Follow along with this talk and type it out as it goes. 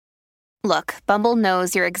Look, Bumble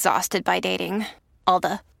knows you're exhausted by dating. All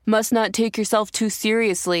the must not take yourself too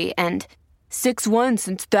seriously and 6'1"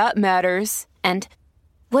 since that matters. And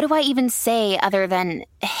what do I even say other than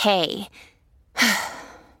hey?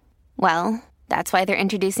 Well, that's why they're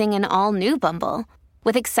introducing an all-new Bumble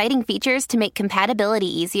with exciting features to make compatibility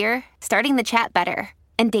easier, starting the chat better,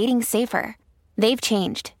 and dating safer. They've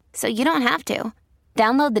changed, so you don't have to.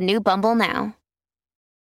 Download the new Bumble now.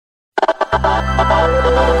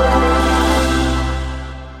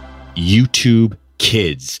 YouTube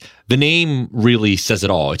Kids. The name really says it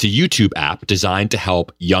all. It's a YouTube app designed to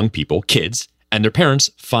help young people, kids, and their parents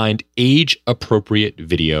find age-appropriate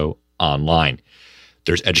video online.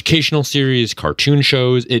 There's educational series, cartoon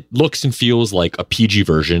shows. It looks and feels like a PG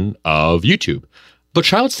version of YouTube. But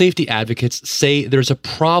child safety advocates say there's a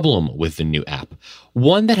problem with the new app,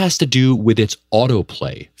 one that has to do with its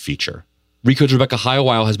autoplay feature. Recode's Rebecca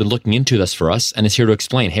Highwile has been looking into this for us and is here to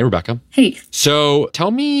explain. Hey, Rebecca. Hey. So tell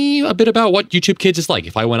me a bit about what YouTube Kids is like.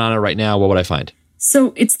 If I went on it right now, what would I find?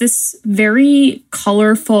 So it's this very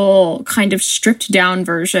colorful, kind of stripped down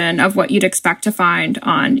version of what you'd expect to find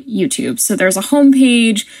on YouTube. So there's a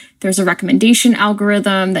homepage, there's a recommendation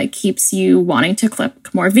algorithm that keeps you wanting to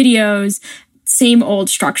click more videos. Same old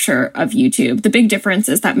structure of YouTube. The big difference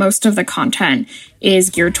is that most of the content is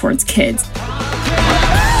geared towards kids.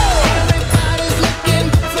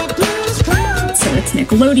 It's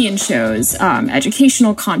Nickelodeon shows,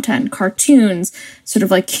 educational content, cartoons, sort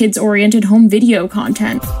of like kids-oriented home video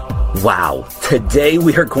content. Wow. Today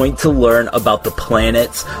we are going to learn about the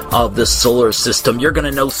planets of the solar system. You're going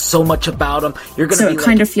to know so much about them. So it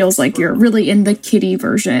kind of feels like you're really in the kiddie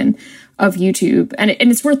version of YouTube. And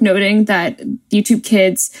it's worth noting that YouTube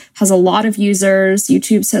Kids has a lot of users.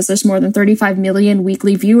 YouTube says there's more than 35 million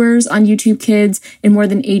weekly viewers on YouTube Kids in more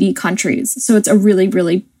than 80 countries. So it's a really,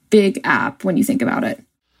 really big app when you think about it.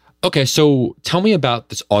 Okay, so tell me about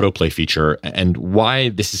this autoplay feature and why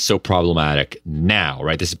this is so problematic now,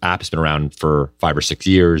 right? This app has been around for 5 or 6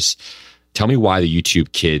 years. Tell me why the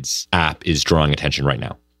YouTube Kids app is drawing attention right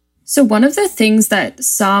now. So one of the things that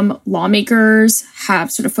some lawmakers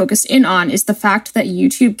have sort of focused in on is the fact that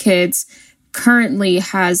YouTube Kids currently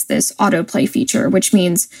has this autoplay feature, which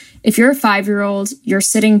means if you're a 5-year-old, you're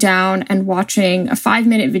sitting down and watching a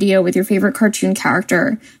 5-minute video with your favorite cartoon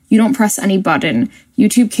character, you don't press any button.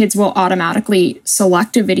 YouTube Kids will automatically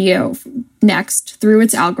select a video next through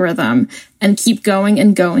its algorithm and keep going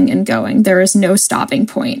and going and going. There is no stopping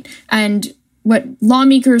point. And what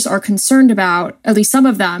lawmakers are concerned about, at least some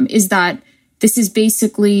of them, is that this is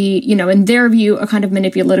basically, in their view, a kind of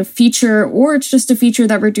manipulative feature, or it's just a feature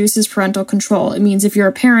that reduces parental control. It means if you're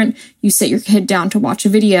a parent, you sit your kid down to watch a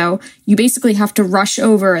video, you basically have to rush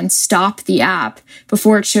over and stop the app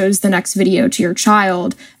before it shows the next video to your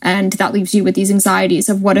child. And that leaves you with these anxieties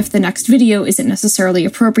of what if the next video isn't necessarily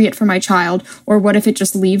appropriate for my child, or what if it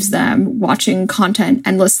just leaves them watching content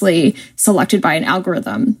endlessly selected by an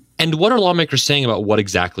algorithm. And what are lawmakers saying about what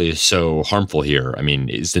exactly is so harmful here? I mean,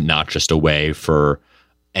 is it not just a way for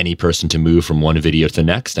any person to move from one video to the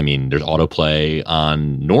next? I mean, there's autoplay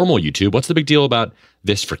on normal YouTube. What's the big deal about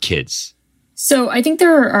this for kids? So I think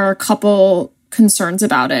there are a couple concerns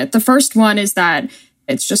about it. The first one is that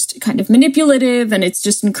it's just kind of manipulative and it's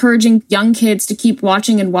just encouraging young kids to keep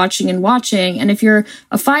watching and watching and watching. And if you're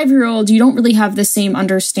a 5-year-old, you don't really have the same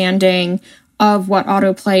understanding of what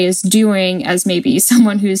autoplay is doing as maybe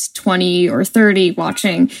someone who's 20 or 30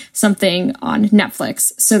 watching something on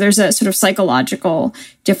Netflix. So there's a sort of psychological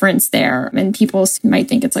difference there. And people might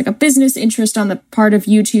think it's like a business interest on the part of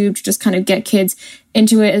YouTube to just kind of get kids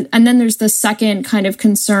into it. And then there's the second kind of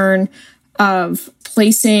concern of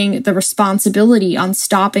placing the responsibility on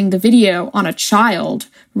stopping the video on a child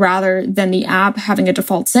rather than the app having a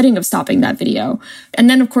default setting of stopping that video. And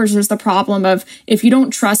then, of course, there's the problem of if you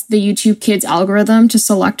don't trust the YouTube Kids algorithm to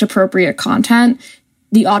select appropriate content,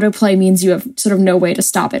 the autoplay means you have sort of no way to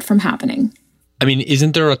stop it from happening. I mean,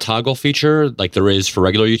 isn't there a toggle feature like there is for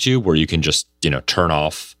regular YouTube where you can just, turn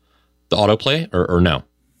off the autoplay or no?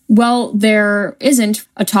 Well, there isn't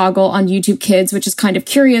a toggle on YouTube Kids, which is kind of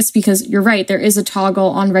curious because you're right, there is a toggle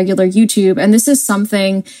on regular YouTube. And this is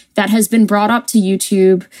something that has been brought up to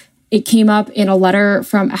YouTube. It came up in a letter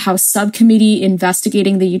from a House subcommittee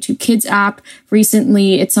investigating the YouTube Kids app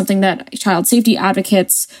recently. It's something that child safety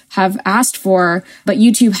advocates have asked for, but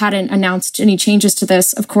YouTube hadn't announced any changes to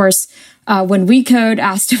this. Of course, when Recode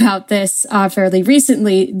asked about this fairly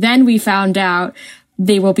recently, then we found out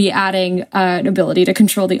they will be adding an ability to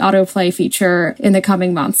control the autoplay feature in the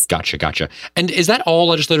coming months. Gotcha. And is that all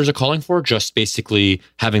legislators are calling for? Just basically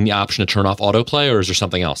having the option to turn off autoplay, or is there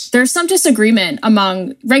something else? There's some disagreement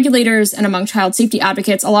among regulators and among child safety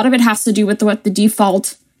advocates. A lot of it has to do with what the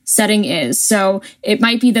default setting is. So it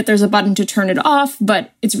might be that there's a button to turn it off,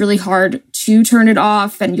 but it's really hard to turn it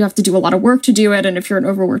off and you have to do a lot of work to do it. And if you're an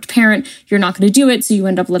overworked parent, you're not going to do it. So you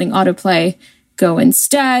end up letting autoplay go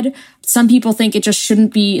instead. Some people think it just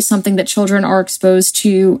shouldn't be something that children are exposed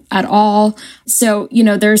to at all. So,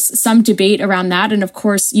 there's some debate around that. And of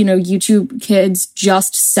course, YouTube Kids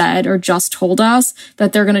just said or just told us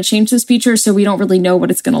that they're going to change this feature. So we don't really know what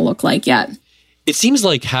it's going to look like yet. It seems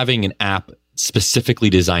like having an app specifically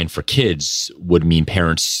designed for kids would mean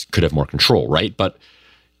parents could have more control, right? But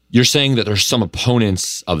you're saying that there's some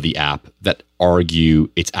opponents of the app that argue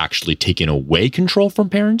it's actually taken away control from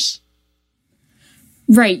parents?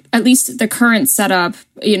 Right. At least the current setup,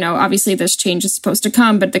 obviously this change is supposed to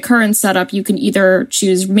come, but the current setup, you can either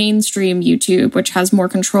choose mainstream YouTube, which has more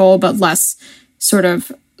control, but less sort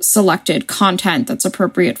of selected content that's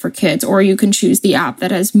appropriate for kids, or you can choose the app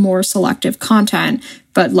that has more selective content,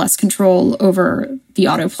 but less control over the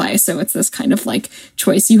autoplay. So it's this kind of like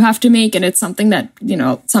choice you have to make. And it's something that,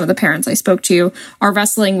 some of the parents I spoke to are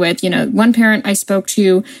wrestling with. One parent I spoke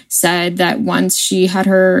to said that once she had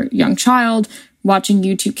her young child watching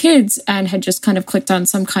YouTube Kids and had just kind of clicked on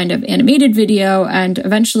some kind of animated video, and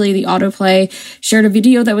eventually the autoplay shared a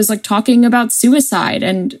video that was like talking about suicide.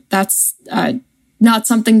 And that's not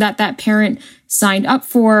something that parent signed up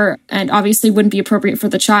for, and obviously wouldn't be appropriate for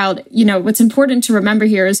the child. What's important to remember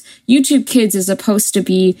here is YouTube Kids is supposed to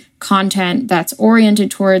be content that's oriented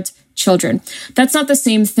towards children. That's not the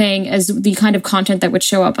same thing as the kind of content that would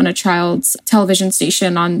show up on a child's television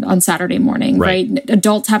station on Saturday morning, right?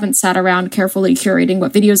 Adults haven't sat around carefully curating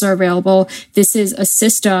what videos are available. This is a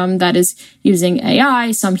system that is using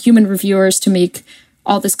AI, some human reviewers, to make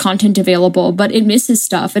all this content available, but it misses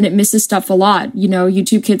stuff, and it misses stuff a lot.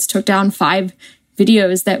 YouTube Kids took down 5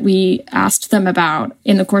 videos that we asked them about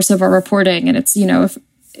in the course of our reporting. And it's,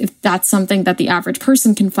 if that's something that the average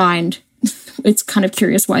person can find, it's kind of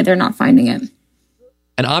curious why they're not finding it.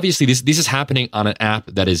 And obviously this is happening on an app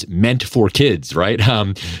that is meant for kids, right?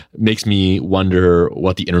 Makes me wonder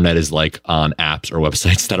what the internet is like on apps or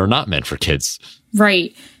websites that are not meant for kids.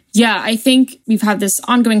 Right. Yeah, I think we've had this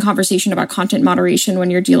ongoing conversation about content moderation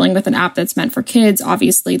when you're dealing with an app that's meant for kids.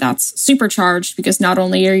 Obviously, that's supercharged because not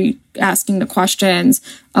only are you asking the questions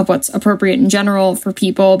of what's appropriate in general for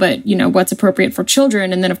people, but, what's appropriate for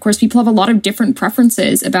children. And then, of course, people have a lot of different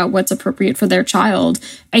preferences about what's appropriate for their child.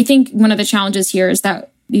 I think one of the challenges here is that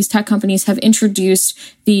these tech companies have introduced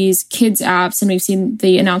these kids apps, and we've seen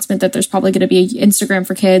the announcement that there's probably going to be an Instagram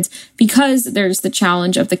for kids, because there's the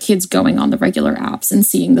challenge of the kids going on the regular apps and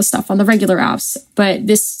seeing the stuff on the regular apps. But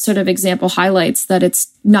this sort of example highlights that it's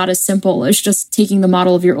not as simple as just taking the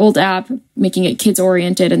model of your old app, making it kids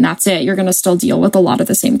oriented, and that's it. You're going to still deal with a lot of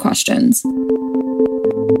the same questions.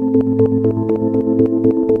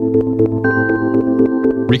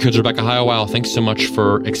 Recode's Rebecca Haiowile, thanks so much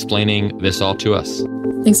for explaining this all to us.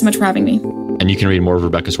 Thanks so much for having me. And you can read more of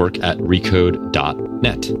Rebecca's work at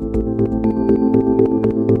recode.net.